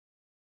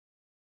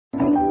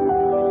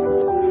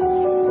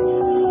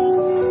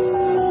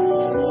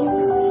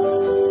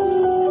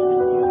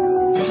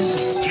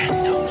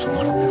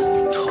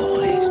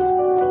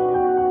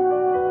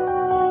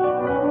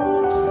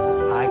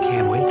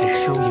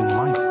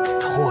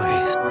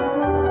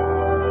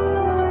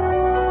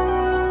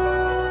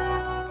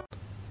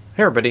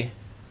Hey everybody,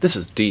 this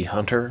is D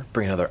Hunter,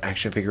 bringing another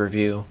action figure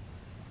review.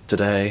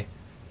 Today,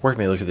 we're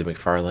going to look at the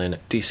McFarlane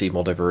DC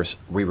Multiverse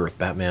Rebirth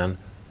Batman.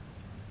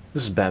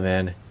 This is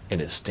Batman in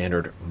his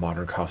standard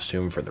modern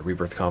costume from the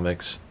Rebirth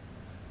comics.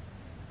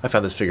 I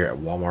found this figure at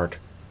Walmart.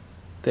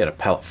 They had a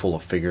palette full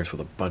of figures with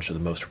a bunch of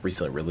the most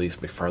recently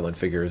released McFarlane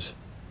figures.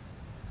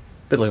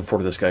 Been looking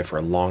forward to this guy for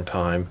a long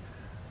time.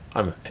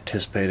 I'm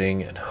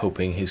anticipating and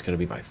hoping he's going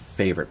to be my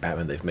favorite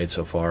Batman they've made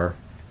so far.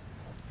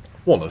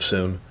 We'll know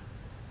soon.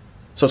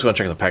 So let's go and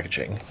check out the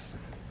packaging.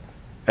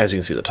 As you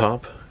can see at the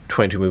top,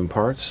 22 moving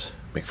parts,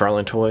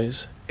 McFarlane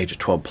toys, ages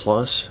 12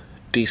 plus,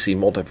 DC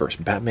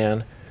Multiverse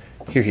Batman.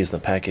 Here he is in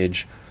the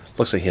package.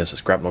 Looks like he has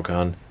his grapnel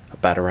gun, a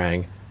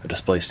batarang, a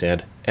display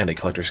stand, and a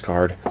collector's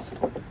card.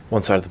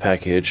 One side of the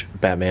package,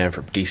 Batman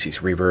from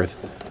DC's Rebirth.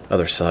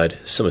 Other side,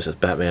 simply says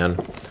Batman.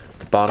 At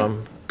the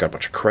bottom, got a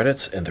bunch of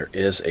credits, and there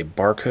is a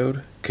barcode,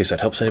 in case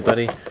that helps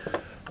anybody.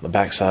 On the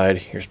back side,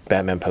 here's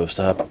Batman post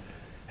up.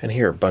 And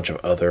here are a bunch of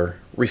other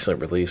recently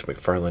released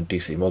McFarlane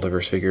DC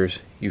Multiverse figures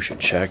you should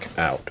check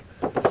out.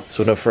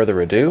 So no further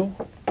ado,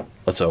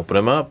 let's open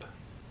them up.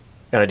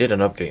 And I did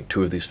end up getting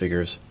two of these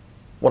figures,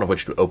 one of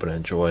which to open and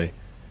enjoy,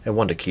 and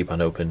one to keep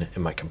unopened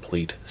in my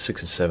complete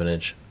 6 and 7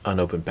 inch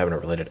unopened Batman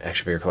related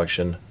action figure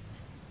collection.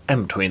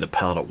 And between the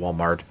palette at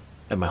Walmart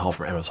and my haul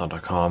from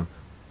Amazon.com,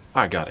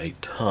 I got a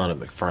ton of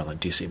McFarlane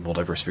DC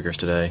Multiverse figures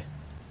today.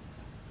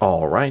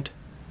 Alright,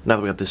 now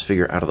that we got this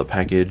figure out of the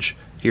package,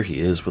 here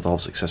he is with all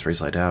his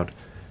accessories laid out.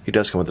 He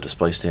does come with a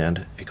display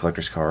stand, a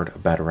collector's card, a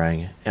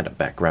batarang, and a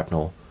back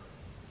grapnel.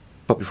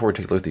 But before we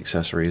take a look at the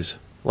accessories,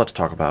 let's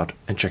talk about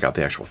and check out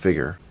the actual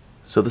figure.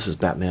 So this is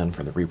Batman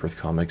from the Rebirth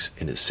comics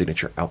in his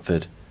signature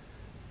outfit.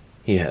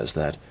 He has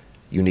that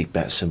unique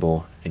bat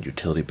symbol and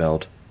utility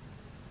belt.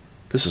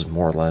 This is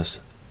more or less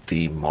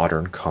the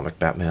modern comic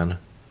Batman.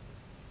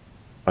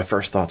 My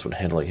first thoughts when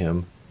handling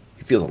him,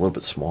 he feels a little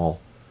bit small,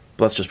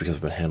 but that's just because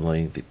I've been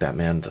handling the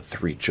Batman, the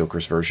Three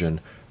Jokers version,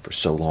 for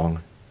so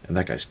long, and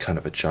that guy's kind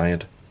of a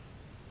giant.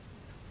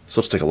 So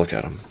let's take a look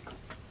at him.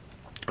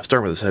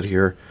 Starting with his head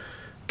here,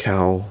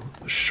 cowl,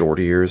 short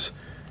ears.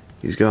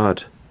 He's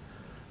got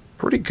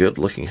pretty good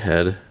looking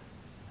head.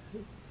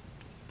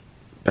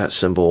 Bat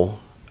symbol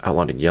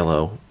outlined in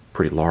yellow,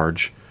 pretty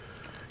large.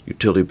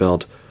 Utility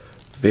belt,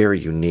 very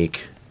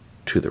unique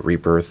to the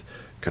Rebirth.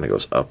 Kind of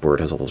goes upward,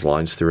 has all those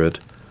lines through it.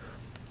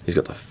 He's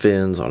got the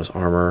fins on his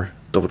armor,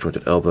 double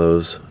jointed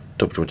elbows,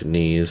 double jointed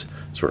knees,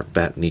 sort of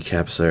bat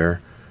kneecaps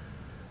there.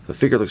 The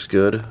figure looks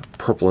good,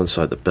 purple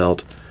inside the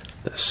belt,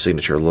 that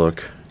signature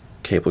look.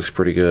 Cape looks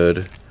pretty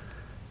good.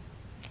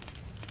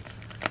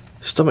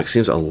 Stomach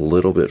seems a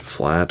little bit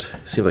flat.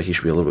 Seems like he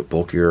should be a little bit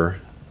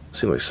bulkier.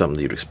 Seems like something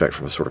that you'd expect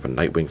from a sort of a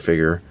Nightwing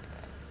figure.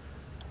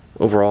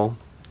 Overall,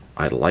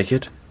 I like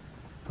it.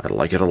 I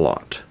like it a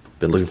lot.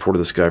 Been looking forward to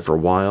this guy for a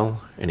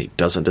while, and he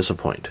doesn't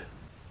disappoint.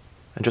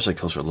 And just a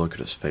closer look at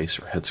his face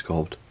or head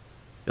sculpt,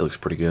 it looks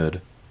pretty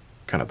good.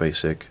 Kind of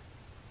basic,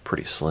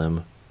 pretty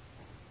slim.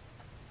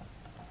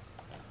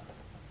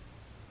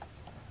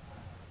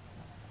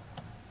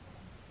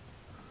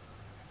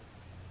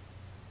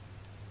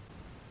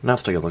 Now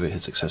let's take a look at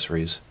his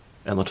accessories,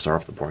 and let's start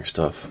off with the boring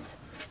stuff.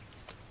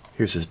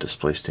 Here's his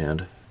display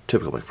stand,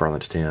 typical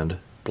McFarlane stand,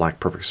 black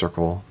perfect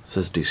circle,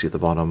 says DC at the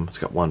bottom. It's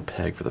got one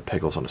peg for the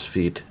peg holes on his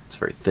feet. It's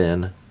very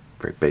thin,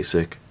 very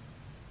basic.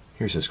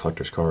 Here's his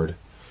collector's card.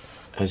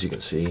 As you can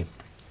see,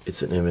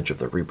 it's an image of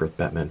the Rebirth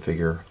Batman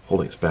figure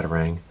holding his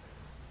batarang,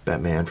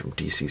 Batman from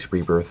DC's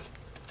Rebirth.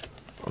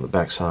 On the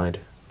back side,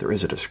 there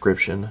is a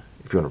description.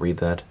 If you want to read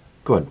that,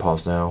 go ahead and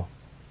pause now.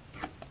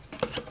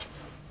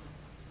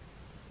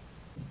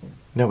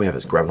 Now we have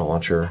his grapnel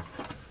launcher,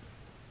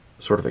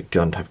 sort of a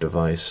gun type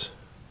device.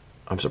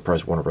 I'm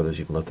surprised Warner Brothers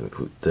even let them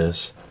include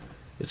this.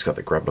 It's got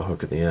the grapnel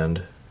hook at the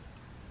end.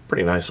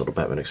 Pretty nice little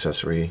Batman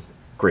accessory.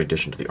 Great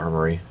addition to the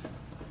armory.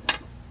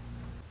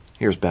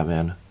 Here's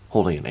Batman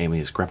holding and aiming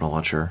his grapnel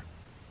launcher.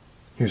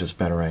 Here's his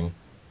batarang.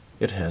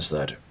 It has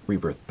that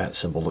Rebirth bat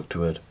symbol look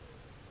to it.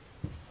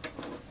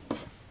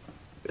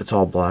 It's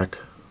all black.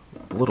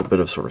 A little bit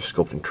of sort of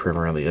sculpting trim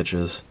around the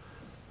edges.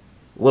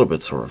 A little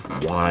bit sort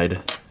of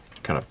wide.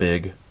 Kind of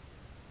big.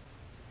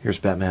 Here's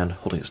Batman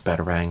holding his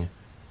batarang.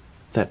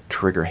 That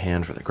trigger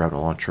hand for the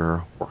grapnel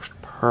launcher works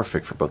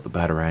perfect for both the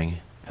batarang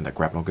and the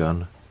grapnel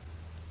gun.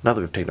 Now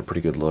that we've taken a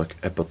pretty good look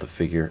at both the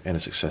figure and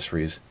his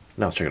accessories,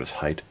 now let's check out his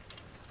height.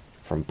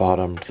 From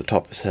bottom to the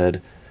top of his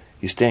head,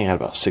 he's standing at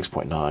about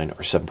 6.9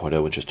 or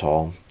 7.0 inches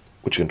tall,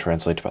 which can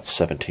translate to about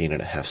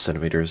 17.5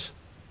 centimeters.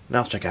 Now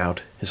let's check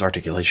out his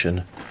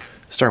articulation.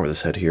 Starting with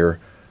his head here,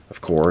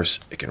 of course,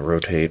 it can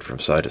rotate from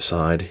side to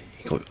side.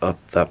 He can look up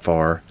that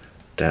far,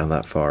 down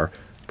that far.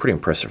 Pretty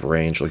impressive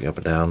range looking up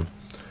and down.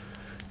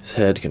 His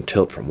head can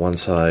tilt from one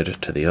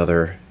side to the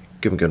other,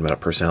 give him a good amount of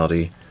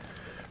personality.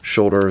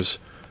 Shoulders,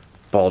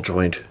 ball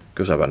joint,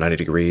 goes out about 90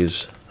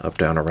 degrees, up,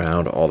 down,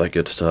 around, all that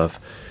good stuff.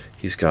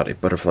 He's got a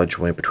butterfly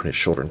joint between his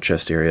shoulder and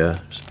chest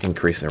area,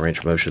 increasing the range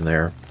of motion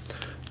there.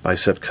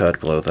 Bicep cut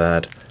below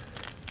that.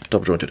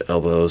 Double jointed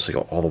elbows, they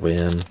go all the way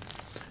in.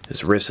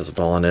 His wrist has a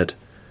ball in it.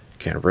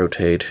 can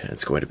rotate, and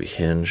it's going to be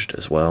hinged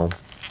as well.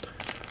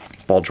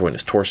 Ball joint in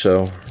his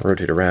torso,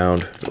 rotate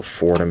around, go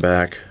forward and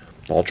back.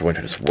 Ball joint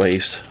in his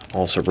waist,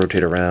 also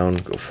rotate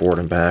around, go forward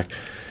and back,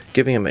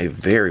 giving him a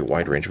very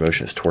wide range of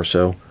motion in his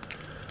torso.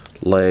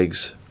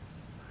 Legs,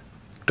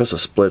 does the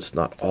splits,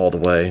 not all the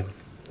way,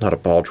 not a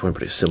ball joint,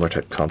 but a similar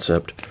type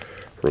concept.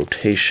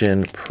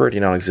 Rotation, pretty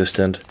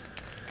non-existent.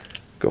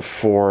 Go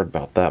forward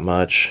about that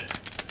much,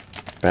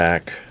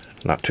 back,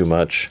 not too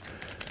much.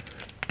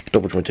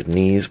 Double jointed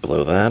knees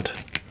below that.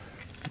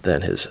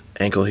 Then his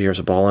ankle here has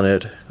a ball in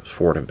it, goes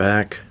forward and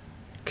back,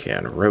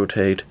 can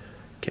rotate,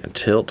 can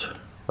tilt,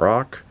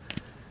 rock,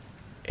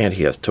 and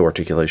he has toe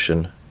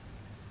articulation.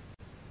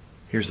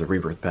 Here's the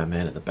Rebirth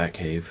Batman in the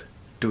Batcave,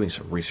 doing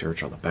some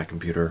research on the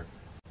Batcomputer.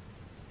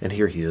 And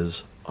here he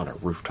is on a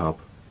rooftop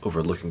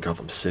overlooking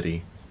Gotham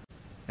City.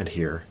 And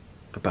here,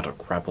 about to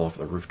grapple off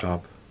the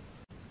rooftop.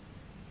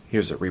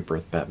 Here's the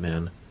Rebirth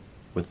Batman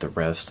with the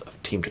rest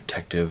of Team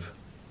Detective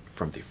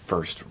from the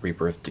first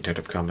Rebirth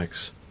Detective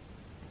Comics.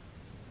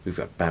 We've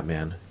got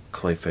Batman,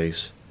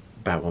 Clayface,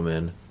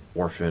 Batwoman,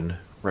 Orphan,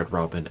 Red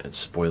Robin, and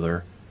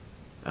Spoiler.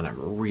 And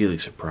I'm really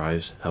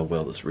surprised how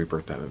well this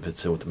Rebirth Batman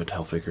fits in with the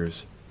Mattel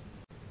figures.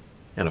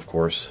 And of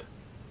course,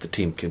 the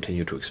team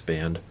continued to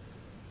expand.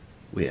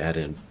 We add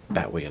in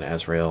Batwing and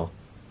Azrael.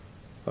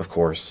 Of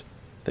course,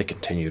 they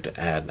continue to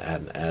add and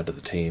add and add to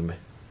the team,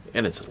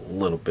 and it's a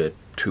little bit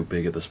too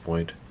big at this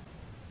point.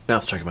 Now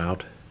let's check them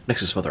out.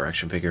 Next is some other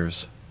action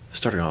figures,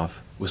 starting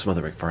off with some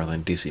other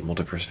McFarlane DC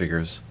Multiverse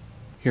figures.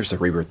 Here's the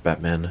Rebirth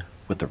Batman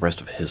with the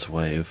rest of his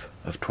wave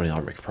of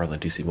 $20 McFarlane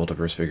DC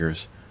Multiverse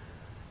figures.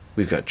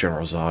 We've got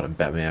General Zod and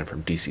Batman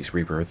from DC's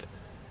Rebirth,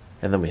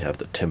 and then we have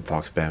the Tim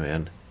Fox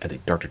Batman and the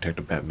Dark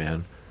Detective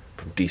Batman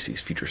from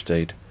DC's Future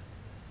State.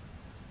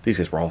 These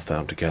guys were all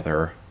found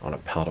together on a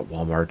pallet at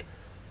Walmart.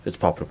 It's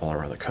popping up all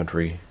around the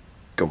country.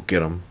 Go get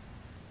them.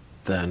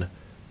 Then,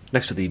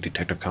 next to the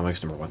Detective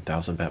Comics number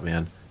 1000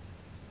 Batman,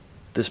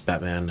 this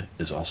Batman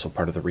is also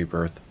part of the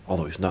Rebirth,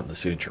 although he's not in the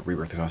signature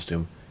Rebirth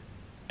costume.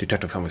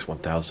 Detective Comics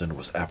 1000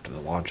 was after the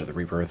launch of the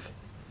Rebirth.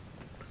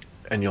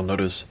 And you'll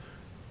notice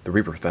the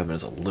Rebirth Batman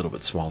is a little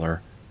bit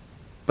smaller,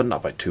 but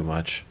not by too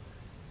much.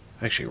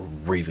 I actually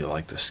really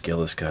like the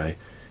scale of this guy.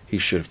 He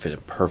should fit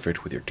in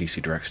perfect with your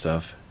DC Direct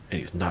stuff, and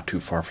he's not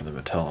too far from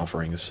the Mattel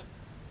offerings.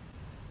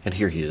 And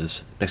here he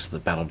is, next to the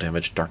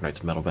battle-damaged Dark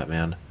Knight's Metal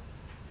Batman.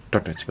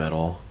 Dark Knight's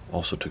Metal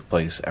also took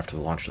place after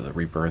the launch of the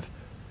Rebirth.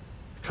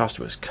 The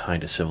costume is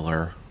kinda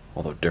similar,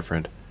 although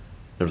different.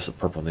 Notice the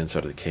purple on the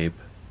inside of the cape.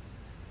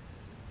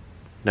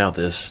 Now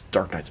this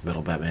Dark Knight's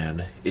Metal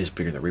Batman is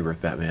bigger than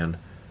Rebirth Batman,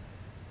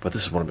 but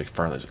this is one of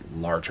McFarlane's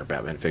larger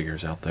Batman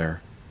figures out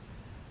there.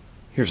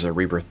 Here's the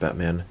Rebirth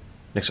Batman,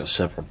 next to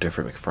several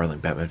different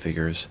McFarlane Batman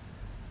figures.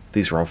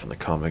 These are all from the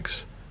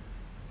comics.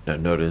 Now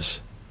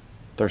notice,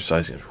 their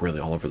sizing is really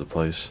all over the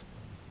place.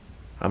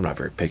 I'm not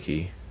very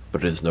picky,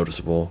 but it is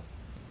noticeable.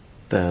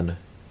 Then,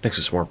 next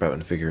to some more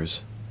Batman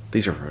figures.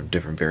 These are from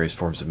different various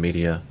forms of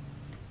media.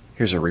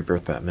 Here's a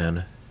Rebirth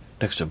Batman,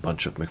 next to a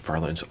bunch of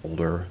McFarlane's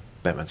older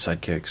Batman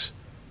sidekicks.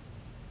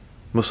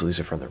 Most of these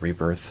are from the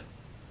Rebirth.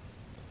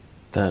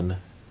 Then,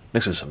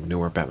 next to some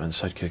newer Batman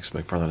sidekicks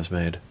McFarlane has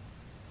made.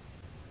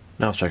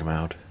 Now let's check them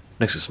out.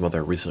 Next to some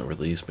other recently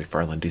released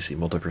McFarlane DC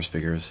Multiverse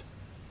figures.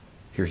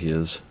 Here he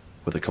is,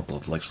 with a couple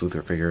of Lex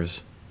Luthor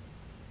figures.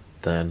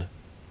 Then,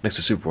 next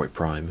to Superboy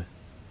Prime,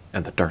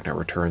 and the Dark Knight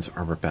Returns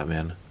Armored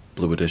Batman,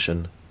 Blue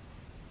Edition.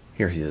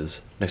 Here he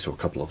is, next to a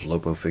couple of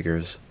Lobo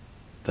figures.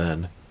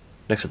 Then,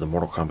 next to the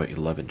Mortal Kombat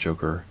 11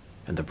 Joker,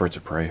 and the Birds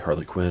of Prey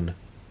Harley Quinn.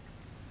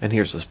 And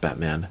here's this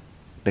Batman,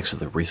 next to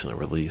the recently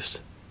released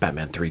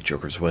Batman 3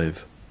 Joker's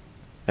Wave.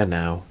 And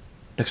now,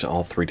 next to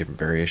all three different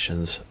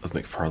variations of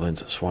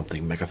McFarlane's Swamp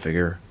Thing Mecha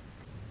figure.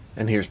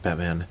 And here's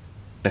Batman,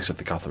 next to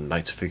the Gotham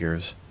Knights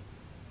figures.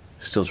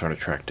 Still trying to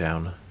track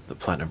down the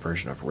platinum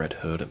version of Red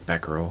Hood and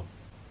Batgirl.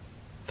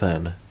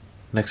 Then,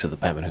 next to the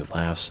Batman Who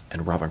Laughs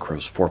and Robin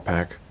Crow's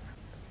 4-pack.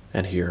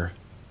 And here,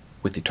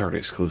 with the Target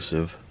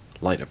exclusive,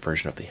 light-up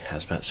version of the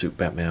Hazmat Suit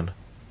Batman.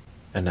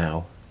 And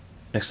now,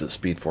 next to the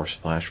Speed Force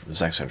Flash from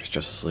Zack Snyder's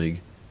Justice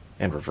League,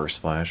 and Reverse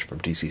Flash from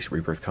DC's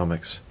Rebirth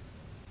Comics.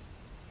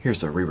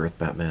 Here's the Rebirth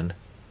Batman,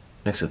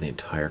 next to the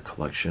entire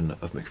collection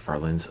of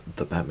McFarlane's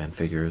The Batman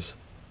figures.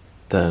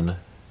 Then,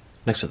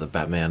 next to the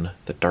Batman,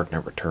 The Dark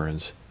Knight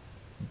Returns,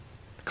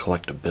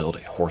 collect to build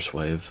a Horse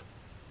Wave.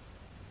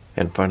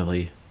 And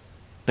finally,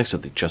 next to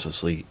the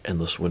Justice League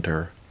Endless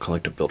Winter,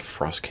 collect to build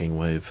Frost King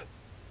Wave.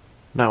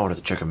 Now I wanted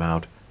to check them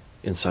out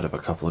inside of a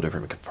couple of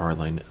different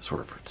McFarlane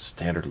sort of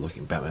standard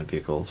looking Batman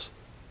vehicles.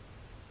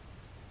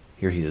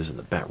 Here he is in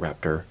the Bat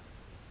Raptor,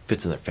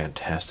 fits in there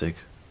fantastic,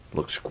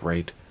 looks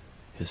great.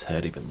 His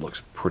head even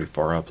looks pretty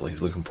far up like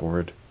he's looking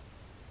forward.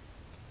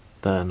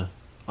 Then,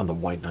 on the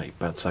White Knight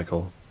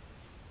Batcycle,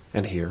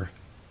 and here,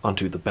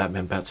 onto the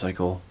Batman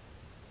Batcycle.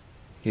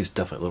 He's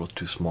definitely a little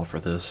too small for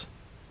this.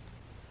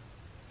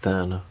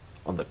 Then,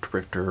 on the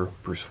Drifter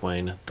Bruce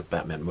Wayne, the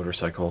Batman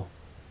motorcycle.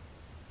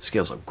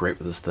 Scales up great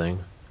with this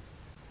thing.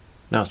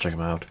 Now let's check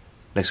him out,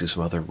 next to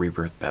some other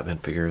Rebirth Batman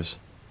figures.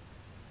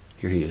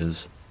 Here he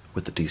is,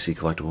 with the DC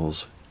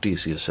Collectibles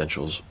DC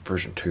Essentials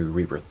version 2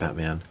 Rebirth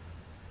Batman.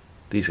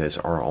 These guys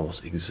are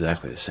almost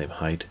exactly the same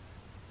height.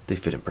 They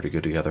fit in pretty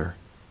good together.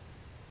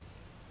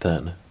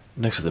 Then,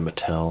 next to the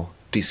Mattel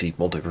DC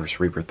Multiverse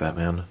Rebirth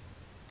Batman.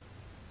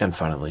 And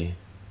finally,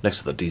 next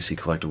to the DC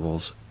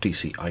Collectibles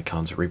DC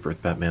Icons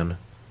Rebirth Batman.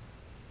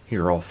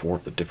 Here are all 4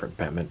 of the different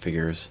Batman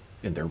figures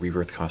in their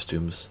Rebirth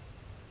costumes.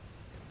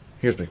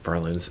 Here's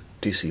McFarlane's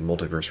DC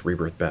Multiverse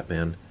Rebirth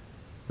Batman,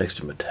 next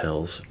to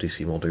Mattel's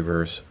DC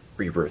Multiverse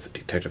Rebirth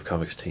Detective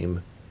Comics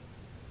team.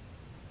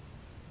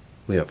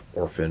 We have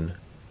Orphan,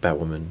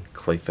 Batwoman,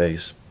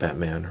 Clayface,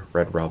 Batman,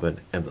 Red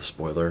Robin, and the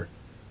Spoiler.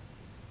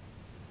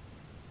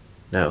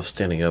 Now,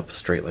 standing up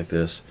straight like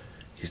this,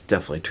 he's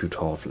definitely too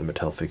tall for the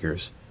Mattel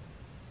figures.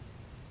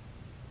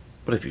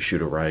 But if you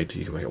shoot it right,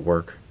 you can make it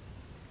work.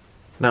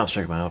 Now let's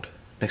check him out,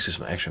 next to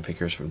some action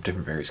figures from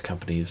different various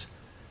companies,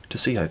 to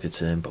see how he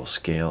fits in both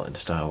scale and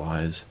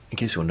style-wise, in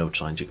case you want to know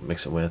which lines you can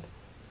mix it with.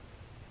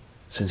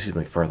 Since he's a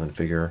McFarlane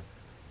figure,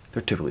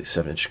 they're typically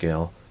 7-inch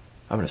scale.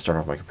 I'm going to start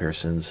off my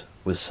comparisons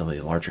with some of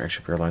the larger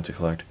action figure lines I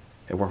collect,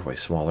 and work my way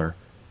smaller,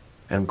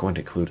 and I'm going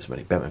to include as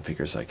many Batman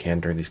figures as I can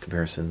during these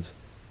comparisons.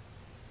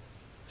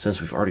 Since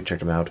we've already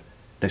checked him out,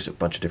 next to a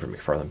bunch of different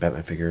McFarlane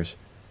Batman figures,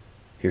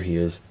 here he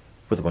is,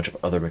 with a bunch of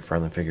other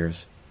McFarlane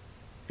figures.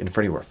 In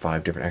front of you are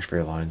 5 different action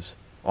figure lines,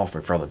 all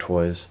from McFarlane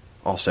toys,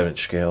 all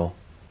 7-inch scale.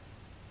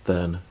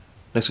 Then,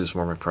 next to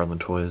some more McFarlane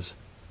toys,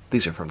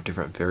 these are from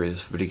different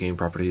various video game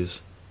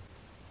properties.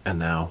 And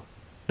now,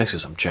 next to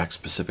some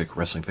Jack-specific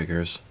wrestling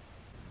figures.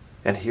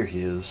 And here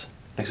he is,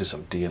 next to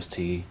some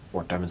DST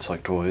or Diamond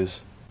Select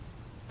toys.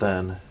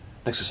 Then,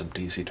 next to some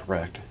DC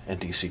Direct and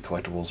DC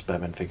Collectibles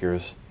Batman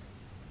figures.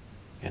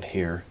 And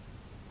here,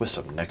 with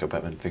some NECA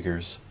Batman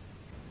figures.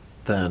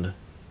 Then,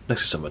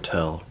 next to some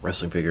Mattel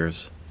wrestling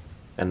figures.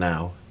 And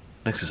now,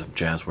 next to some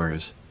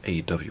Jazzwares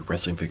AEW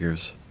wrestling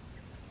figures.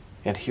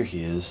 And here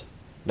he is,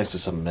 next to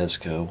some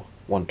Mezco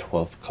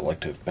 1/12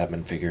 Collective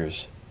Batman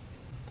figures.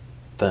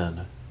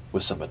 Then,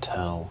 with some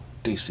Mattel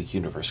DC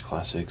Universe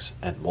Classics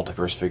and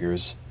Multiverse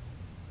figures.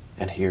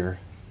 And here,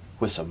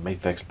 with some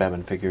Mafex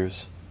Batman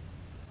figures.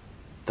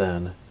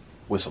 Then,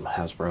 with some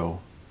Hasbro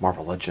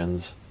Marvel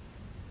Legends.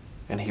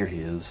 And here he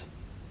is,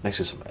 next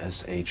to some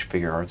SH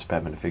Figure Arts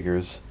Batman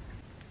figures.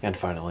 And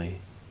finally,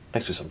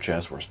 next to some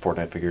Jazzwares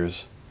Fortnite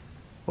figures.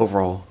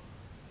 Overall,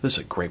 this is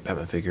a great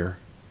Batman figure.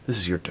 This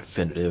is your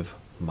definitive,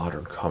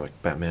 modern comic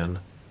Batman.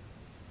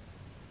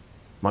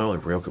 My only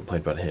real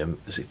complaint about him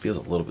is he feels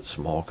a little bit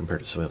small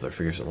compared to some of the other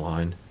figures in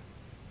line.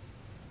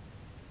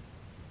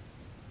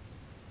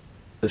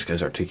 This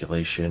guy's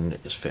articulation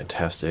is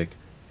fantastic,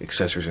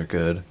 accessories are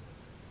good,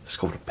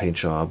 sculpted paint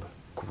job,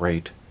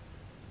 great.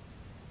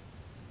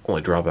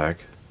 Only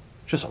drawback,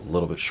 just a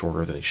little bit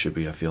shorter than he should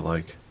be, I feel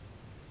like.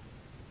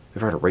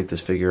 If I were to rate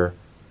this figure,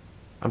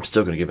 I'm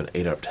still going to give it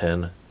an 8 out of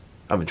 10.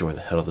 I'm enjoying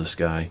the hell of this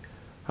guy.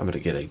 I'm going to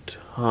get a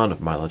ton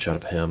of mileage out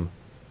of him.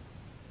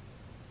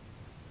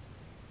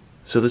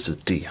 So this is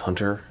D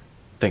Hunter.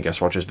 Thank you guys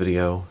for watching this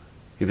video.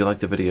 If you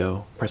liked the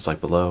video, press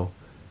like below.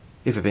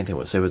 If you have anything you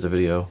want to say about the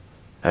video,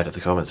 add it to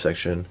the comment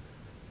section.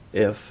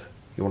 If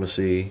you want to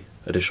see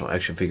additional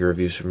action figure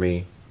reviews from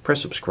me,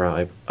 press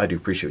subscribe. I do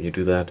appreciate when you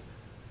do that.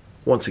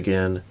 Once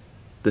again,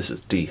 this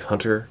is D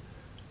Hunter.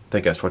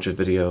 Thank you guys for watching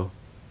this video,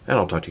 and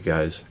I'll talk to you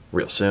guys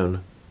real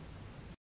soon.